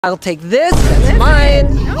I'll take this. That's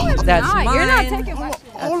mine. No, it's That's not. mine. You're not taking my shit.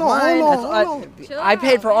 That's mine. I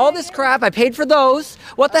paid for all this crap. I paid for those.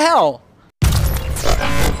 What the hell?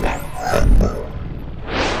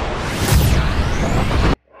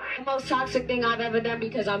 The most toxic thing I've ever done,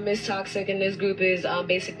 because I'm Miss Toxic in this group, is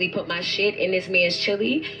basically put my shit in this man's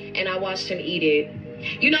chili and I watched him eat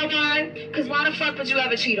it. You know why? Because why the fuck would you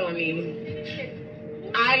ever cheat on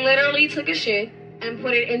me? I literally took a shit and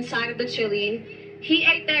put it inside of the chili. He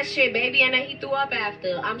ate that shit, baby, and then he threw up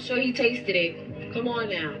after. I'm sure he tasted it. Come on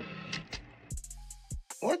now.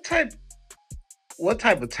 What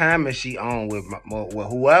type of time is she on with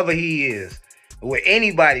whoever he is, with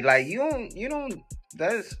anybody? Like you don't.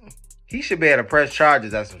 He should be able to press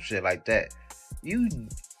charges or some shit like that. You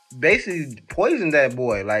basically poisoned that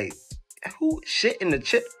boy. Like who shit in the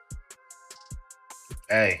chip?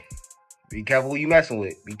 Hey, be careful who you messing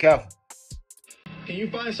with. Be careful. Can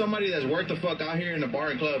you find somebody that's worth the fuck out here in the bar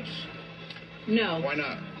and clubs? No. Why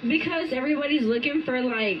not? Because everybody's looking for,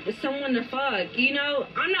 like, someone to fuck. You know,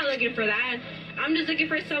 I'm not looking for that. I'm just looking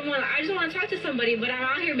for someone. I just want to talk to somebody, but I'm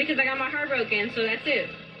out here because I got my heart broken, so that's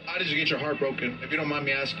it. How did you get your heart broken, if you don't mind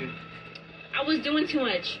me asking? I was doing too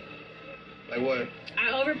much. Like what?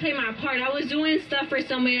 I overplayed my part. I was doing stuff for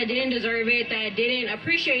somebody that didn't deserve it, that didn't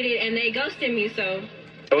appreciate it, and they ghosted me, so.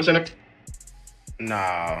 What's in it?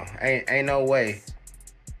 No, ain't no way.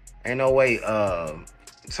 Ain't no way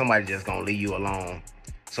somebody just gonna leave you alone.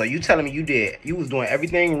 So you telling me you was doing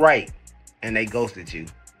everything right and they ghosted you.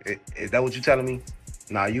 Is that what you telling me?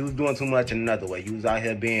 Nah, you was doing too much in another way. You was out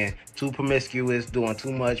here being too promiscuous, doing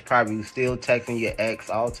too much, probably still texting your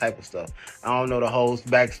ex, all type of stuff. I don't know the whole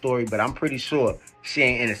backstory, but I'm pretty sure she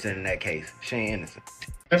ain't innocent in that case. She ain't innocent.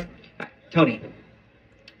 Tony.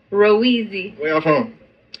 Roweezy. Where y'all from?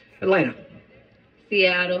 Atlanta.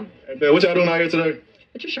 Seattle. Hey, what y'all doing out here today?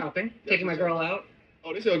 Just shopping. Taking my girl out.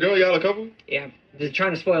 Oh, this your girl? Y'all a couple? Yeah. Just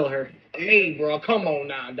trying to spoil her. Hey, bro, come on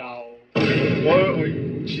now, dog.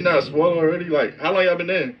 Spoiled? She not spoiled already? Like, how long y'all been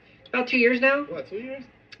in? About 2 years now. What, 2 years?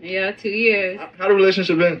 Yeah, 2 years. How the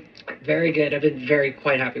relationship been? Very good. I've been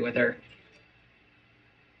quite happy with her.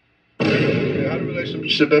 Yeah, how the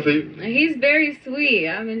relationship been for you? He's very sweet.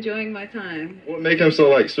 I'm enjoying my time. What make him so,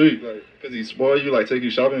 like, sweet? Like, because he spoil you, like, take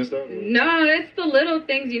you shopping and stuff? No, it's the little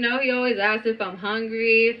things, you know. He always asks if I'm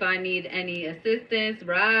hungry, if I need any assistance,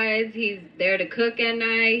 rides. He's there to cook at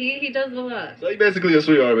night. He does a lot. So he basically a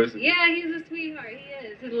sweetheart, basically? Yeah, he's a sweetheart. He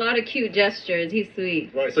is. There's a lot of cute gestures. He's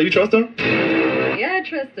sweet. Right, so you trust him? Yeah, I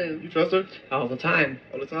trust him. You trust her? All the time.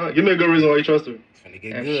 All the time? Give me a good reason why you trust her. It's gonna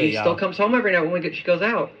get And good, she still comes home every night when she goes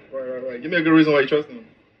out. Right. Give me a good reason why you trust him.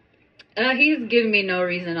 He's giving me no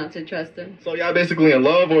reason not to trust him. So y'all basically in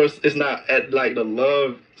love, or it's not at, like, the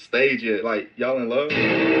love stage yet? Like, y'all in love?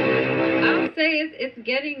 I would say it's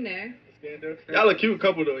getting there. Y'all a cute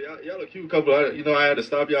couple, though. Y'all a cute couple. I had to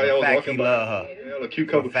stop y'all. Y'all was walking by. Love her. Y'all a cute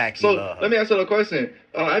couple. So let me ask you a question.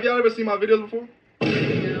 Have y'all ever seen my videos before?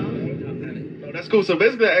 No. Oh, that's cool. So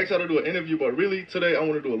basically, I asked y'all to do an interview, but really today I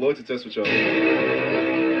want to do a loyalty test with y'all.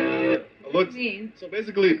 So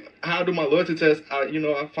basically, how I do my loyalty test? I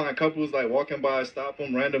find couples like walking by, stop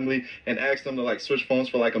them randomly, and ask them to like switch phones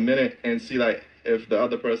for like a minute and see like if the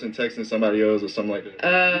other person texting somebody else or something like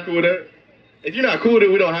that. You cool with that? If you're not cool with it,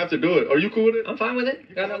 we don't have to do it. Are you cool with it? I'm fine with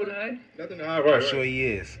it. Got nothing to hide. Nothing to hide, right? I'm sure he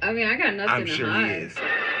is. I mean, I got nothing I'm to sure hide.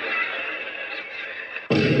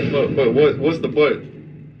 he is. But what's the but?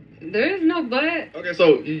 There is no but. Okay,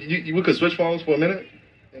 so we could switch phones for a minute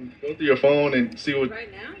and go through your phone and see what. Right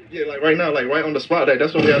now? Yeah, like right now, like right on the spot.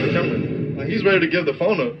 That's why we have the camera. Like he's ready to give the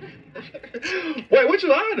phone up. Wait, what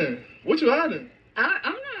you hiding? What you hiding? I'm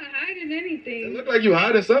not hiding anything. It look like you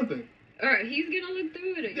hiding something. Alright, he's gonna look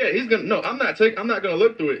through it again. Yeah, he's gonna. No, I'm not gonna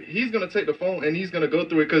look through it. He's gonna take the phone and he's gonna go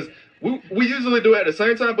through it because we usually do it at the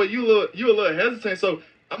same time. But you a little hesitant, so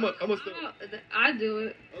I'm a. I do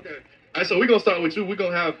it. Okay. All right, so we're gonna start with you. We're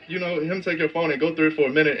gonna have him take your phone and go through it for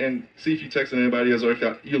a minute and see if you texting anybody else or if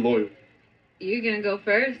you're loyal. You're gonna go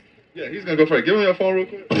first? Yeah, he's gonna go first. Give him your phone real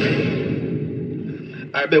quick.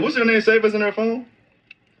 All right, babe. What's your name? Save us in their phone.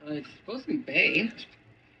 It's supposed to be Bay.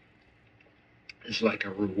 It's like a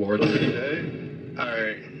reward. Okay. All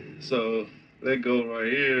right. So they go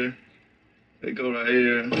right here.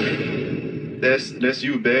 That's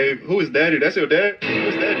you, babe. Who is daddy? That's your dad?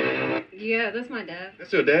 Who's daddy? Yeah, that's my dad.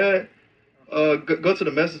 That's your dad? Go to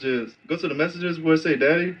the messages. Go to the messages where it say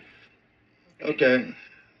daddy. Okay.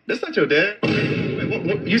 That's not your dad.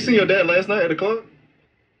 Wait, you seen your dad last night at the club?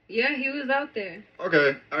 Yeah, he was out there.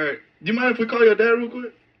 Okay. All right. Do you mind if we call your dad real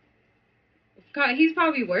quick? He's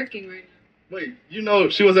probably working right now. Wait,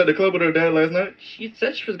 she was at the club with her dad last night? She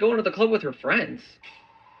said she was going to the club with her friends.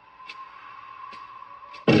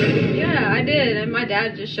 Yeah, I did, and my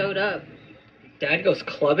dad just showed up. Dad goes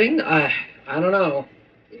clubbing? I don't know.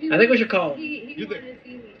 I think we should call him. He wanted to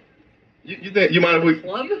see me. You think you mind if we...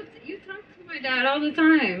 Club? You talk to my dad all the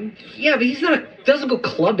time. Yeah, but he's not. Doesn't go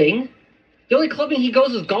clubbing. The only clubbing he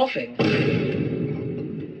goes is golfing. I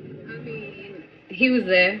mean, he was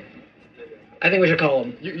there. I think we should call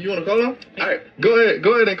him. You want to call him? All right, go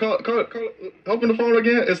ahead and call. Open the phone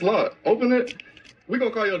again. It's locked. Open it. We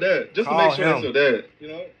gonna call your dad just to make sure it's your dad. You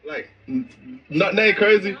know, like nothing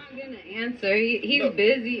crazy. I'm not gonna answer. He's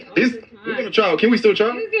busy all We're the time. gonna try. Can we still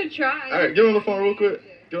try? He's gonna try. All right, give him the phone real quick.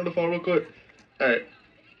 All right,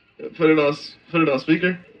 put it on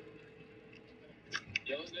speaker.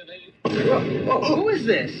 Whoa, who is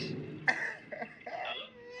this?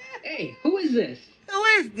 Hey, who is this? Who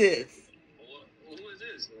is this?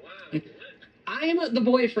 I am the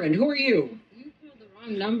boyfriend. Who are you? You called the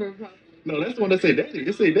wrong number, probably. No, that's the one that say daddy.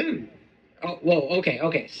 It say daddy. Oh, whoa,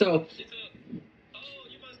 okay. So, excuse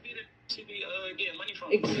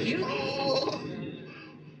me?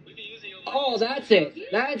 Oh, that's it.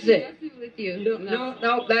 That's it. With you.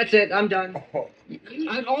 No, that's it. I'm done.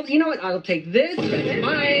 You know what? I'll take this. That's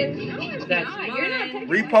mine. No, That's not. mine. You're not taking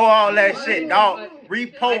Repo all that shit, dog.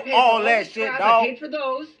 Repo all that shit, I dog. paid for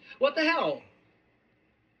those. What the hell?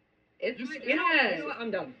 It's my You know dad. what?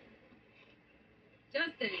 I'm done.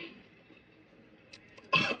 Justin.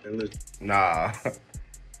 Nah.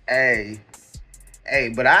 Hey,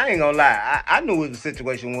 but I ain't gonna lie. I knew what the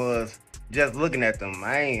situation was just looking at them.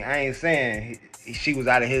 I ain't saying she was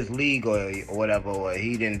out of his league or whatever, or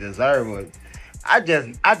he didn't deserve it. I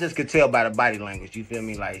just could tell by the body language. You feel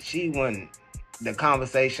me? Like she wasn't the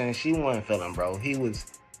conversation. She wasn't feeling, bro. He was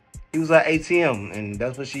an ATM, and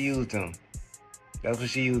that's what she used him. That's what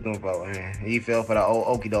she used him for. Man. He fell for the old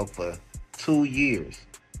okie doke for 2 years.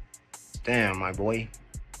 Damn, my boy.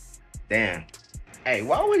 Damn. Hey,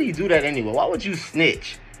 why would he do that anyway? Why would you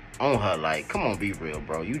snitch on her? Like, come on, be real,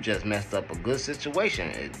 bro. You just messed up a good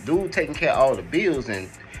situation. Dude taking care of all the bills, and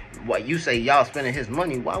what you say y'all spending his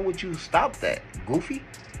money. Why would you stop that, goofy?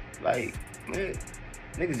 Like, man,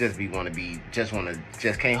 niggas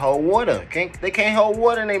just can't hold water. They can't hold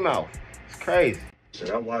water in their mouth. It's crazy.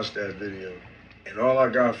 I watched that video, and all I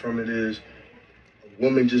got from it is a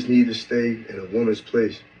woman just need to stay in a woman's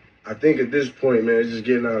place. I think at this point, man, it's just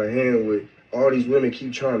getting out of hand with all these women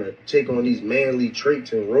keep trying to take on these manly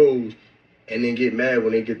traits and roles and then get mad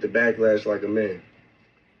when they get the backlash like a man.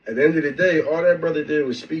 At the end of the day, all that brother did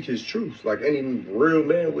was speak his truth like any real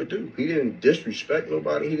man would do. He didn't disrespect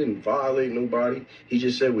nobody. He didn't violate nobody. He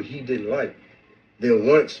just said what he didn't like. Then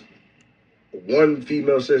once one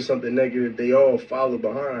female says something negative, they all follow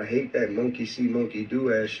behind. I hate that monkey see, monkey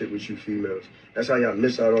do ass shit with you females. That's how y'all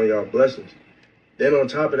miss out on y'all blessings. Then on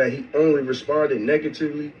top of that, he only responded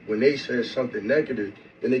negatively when they said something negative.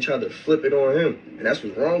 Then they tried to flip it on him. And that's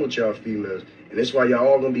what's wrong with y'all females. And that's why y'all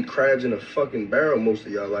all gonna be crabs in a fucking barrel, most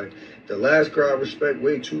of y'all. Like, the last girl I respect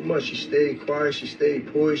way too much. She stayed quiet, she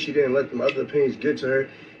stayed poised, she didn't let them other opinions get to her.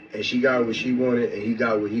 And she got what she wanted, and he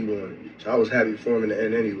got what he wanted. So I was happy for him in the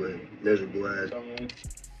end anyway. Miserable ass.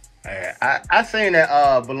 I seen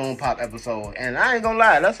that balloon pop episode, and I ain't gonna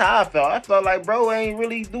lie, that's how I felt. I felt like bro ain't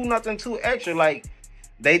really do nothing too extra. Like,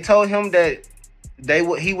 they told him that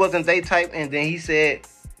he wasn't they type, and then he said,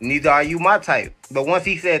 neither are you my type. But once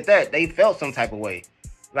he said that, they felt some type of way.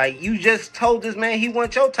 Like, you just told this man he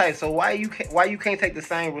wasn't your type, so why you can't take the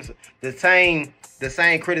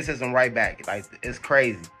same criticism right back? Like, it's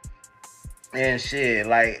crazy. And shit,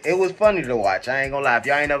 like, it was funny to watch. I ain't gonna lie. If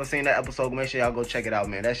y'all ain't never seen that episode, make sure y'all go check it out,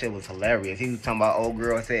 man. That shit was hilarious. He was talking about old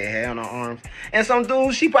girl said hair on her arms. And some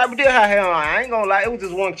dude, she probably did have hair on her. I ain't gonna lie. It was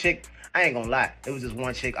just one chick. I ain't gonna lie. It was just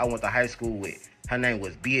one chick I went to high school with. Her name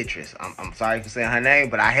was Beatrice. I'm sorry for saying her name,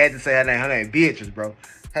 but I had to say her name. Her name Beatrice, bro.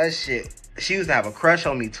 Her shit. She used to have a crush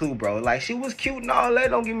on me too, bro. Like, she was cute and all that,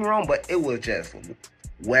 don't get me wrong, but it was just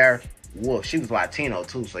werewolf. She was Latino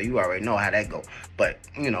too, so you already know how that go. But,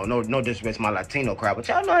 you know, no disrespect to my Latino crowd, but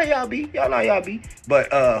y'all know how y'all be.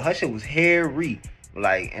 But her shit was hairy.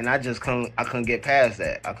 Like, and I couldn't get past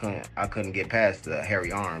that. I couldn't get past the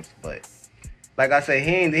hairy arms. But like I said,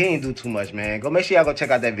 he ain't do too much, man. Go make sure y'all go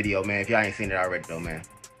check out that video, man, if y'all ain't seen it already though, man.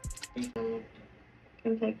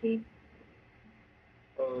 Kentucky.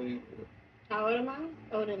 How old am I?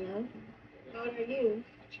 Old enough. How old are you?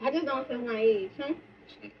 I just don't feel my age, huh?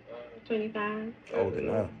 25. Old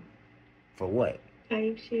enough. For what?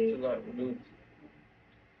 Type shit.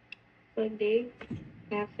 Suck dick.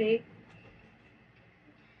 Have sex.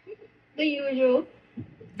 The usual.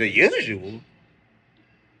 The usual?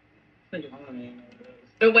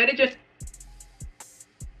 So where did you...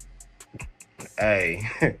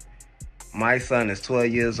 Hey. My son is 12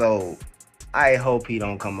 years old. I hope he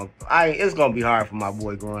don't come up. It's gonna be hard for my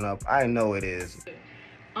boy growing up. I know it is.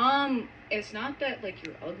 It's not that like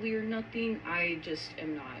you're ugly or nothing. I just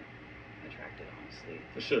am not attracted, honestly.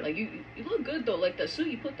 For sure. Like you look good though. Like the suit,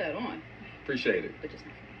 you put that on. Appreciate it. But just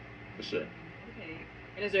not for me. For sure. Okay.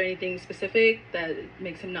 And is there anything specific that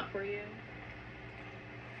makes him not for you?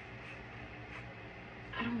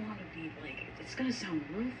 I don't want to be like, it's gonna sound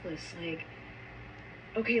ruthless. Like,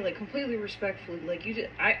 okay, like completely respectfully. Like you just,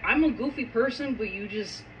 I'm a goofy person, but you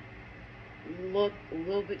just look a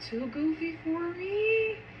little bit too goofy for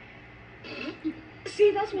me.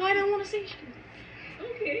 See, that's why I don't want to say shit.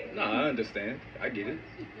 Okay. No, I understand. I get it.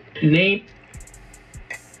 Name.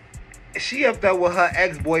 She up there with her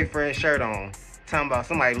ex-boyfriend shirt on, talking about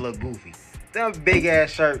somebody look goofy. That big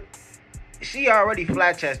ass shirt. She already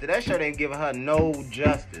flat chested. That shirt ain't giving her no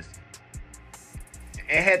justice.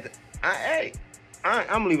 And had to,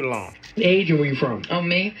 I'm leave it alone. Age and where you from? Oh,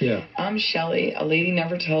 me? Yeah. I'm Shelly. A lady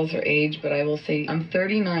never tells her age, but I will say I'm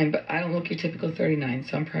 39, but I don't look your typical 39,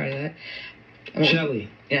 so I'm proud of that. Shelly.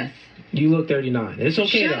 Yes. You look 39. It's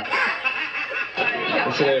okay though.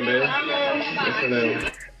 What's your name, baby? What's your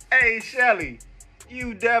name? Hey, Shelly,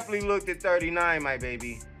 you definitely looked at 39, my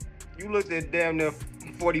baby. You looked at damn near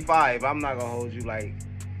 45. I'm not gonna hold you. Like,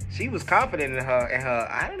 she was confident in her.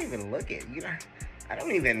 I don't even look it. You know, I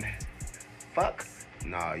don't even. Fuck.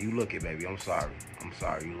 Nah, you look it, baby. I'm sorry.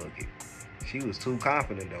 You look it. She was too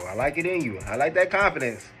confident though. I like it in you. I like that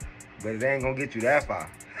confidence, but it ain't gonna get you that far.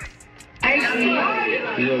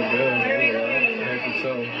 You look good. Happy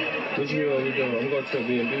so. What you doing? I'm going to a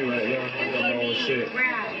B&B right now. I got my own shit.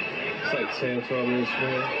 It's like 10, 12 minutes from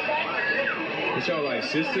here. But y'all like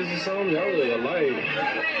sisters or something? Y'all really alike.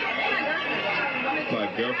 My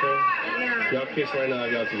girlfriend? Y'all kiss right now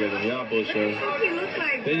if y'all together. Y'all bullshit.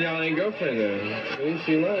 Then y'all ain't girlfriend then. Then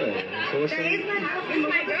she lying. So what's that?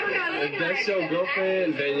 If that's your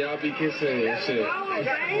girlfriend, then y'all be kissing and shit. Oh,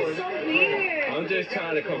 that is so weird. I'm just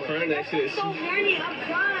trying to confirm that shit. So horny up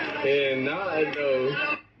front. And now I know.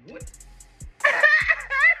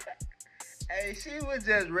 Hey, she was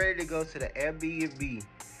just ready to go to the Airbnb.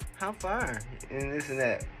 How far? And this and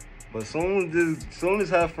that. But soon as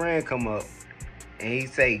her friend come up and he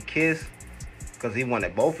say kiss, because he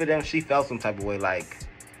wanted both of them, she felt some type of way like,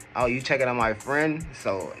 oh, you checking on my friend?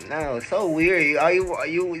 So, no, it's so weird.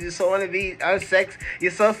 You so want to be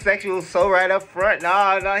you're so sexual, so right up front.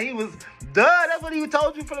 No, he was, that's what he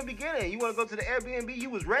told you from the beginning. You want to go to the Airbnb, you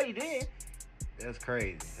was ready then. That's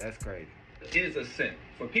crazy. Is a simp.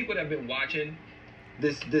 For people that have been watching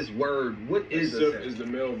this word, what is a simp? Is the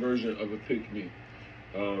male version of a pick-me.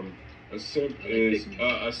 A simp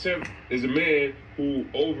is a man who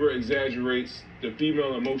over-exaggerates the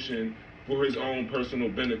female emotion for his own personal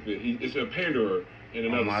benefit. It's a panderer in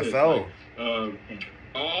another sense. Like,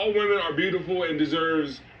 all women are beautiful and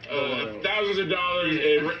deserves thousands of dollars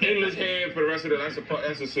and endless head for the rest of their life.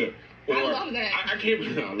 That's a simp. Or, I love that. I can't.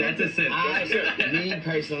 No, that's a simp. Me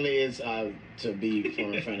personally is to be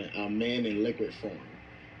a man in liquid form.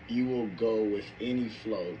 You will go with any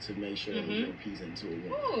flow to make sure that you appease into a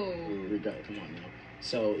woman. Come on now.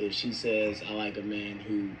 So if she says, I like a man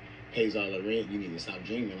who pays all the rent, you need to stop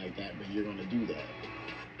dreaming like that, but you're going to do that.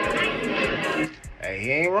 Hey,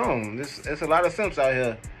 he ain't wrong. There's a lot of simps out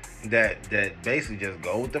here that basically just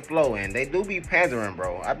go with the flow, and they do be pandering,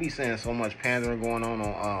 bro. I be seeing so much pandering going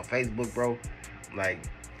on Facebook, bro. Like,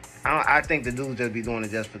 I think the dudes just be doing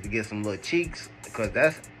it just to get some little cheeks, because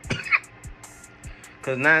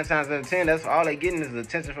 9 times out of 10, that's all they getting is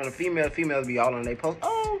attention from the females. Females be all on their post.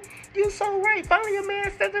 Oh, you so right. Finally a man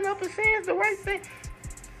stepping up and saying the right thing.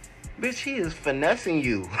 Bitch, he is finessing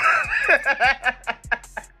you.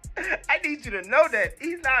 I need you to know that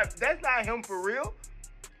that's not him for real.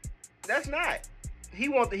 That's not.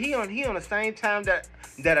 He on the same time that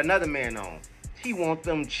another man on. He want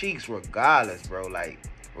them cheeks regardless, bro. Like,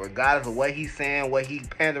 regardless of what he's saying, what he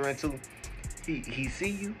pandering to. He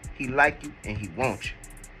see you, he like you, and he wants you.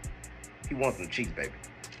 He wants them cheeks, baby.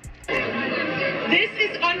 This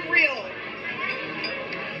is unreal.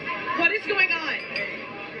 What is going on?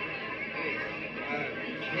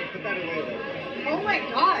 Put that away. Oh my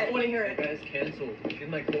god. I want to hear it. Guys, canceled. She's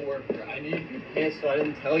my coworker. I need you canceled. I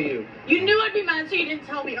didn't tell you. You knew I'd be mad, so you didn't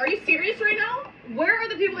tell me. Are you serious right now? Where are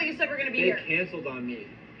the people that you said were going to be here? They canceled on me.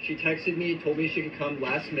 She texted me, told me she could come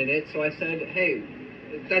last minute, so I said, hey,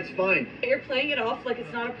 that's fine. You're playing it off like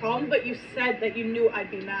it's not a problem, but you said that you knew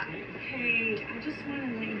I'd be mad. Hey, I just want to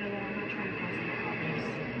let you know that I'm not trying to cause any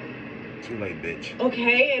problems. Too late, bitch.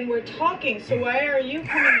 Okay, and we're talking, so why are you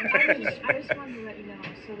coming? I just wanted to let you know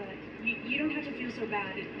so that you don't have to feel so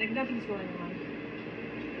bad. Like, nothing's going on.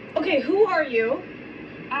 Okay, who are you?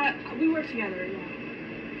 We work together,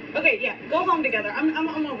 yeah. Okay, yeah, go home together.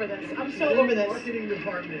 I'm over this. I'm so over this. Marketing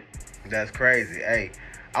department. That's crazy. Hey,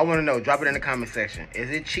 I want to know. Drop it in the comment section. Is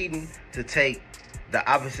it cheating to take the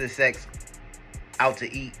opposite sex out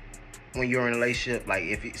to eat when you're in a relationship? Like,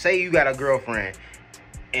 if you, say you got a girlfriend,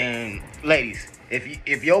 and ladies,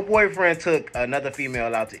 if your boyfriend took another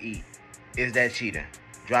female out to eat, is that cheating?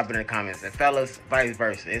 Drop it in the comments. And fellas, vice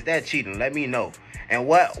versa. Is that cheating? Let me know. And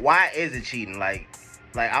why is it cheating? Like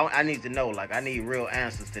I need to know. Like, I need real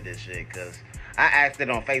answers to this shit, because I asked it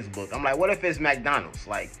on Facebook. I'm like, what if it's McDonald's?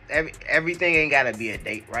 Like, everything ain't gotta be a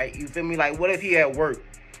date, right? You feel me? Like, what if he at work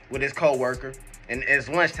with his coworker and it's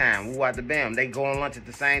lunchtime? Woo out the bam. They go on lunch at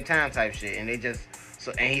the same time type shit, and they just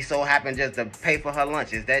and he so happened just to pay for her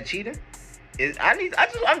lunch. Is that cheating? These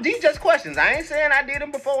just questions. I ain't saying I did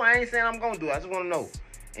them before. I ain't saying I'm gonna do it. I just want to know.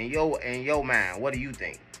 In your mind, what do you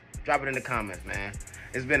think? Drop it in the comments, man.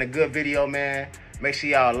 It's been a good video, man. Make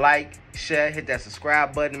sure y'all like, share, hit that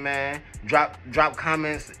subscribe button, man. Drop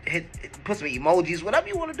comments, put some emojis, whatever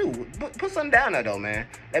you want to do. Put something down there, though, man.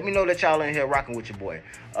 Let me know that y'all in here rocking with your boy.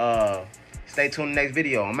 Stay tuned to the next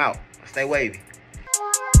video. I'm out. Stay wavy.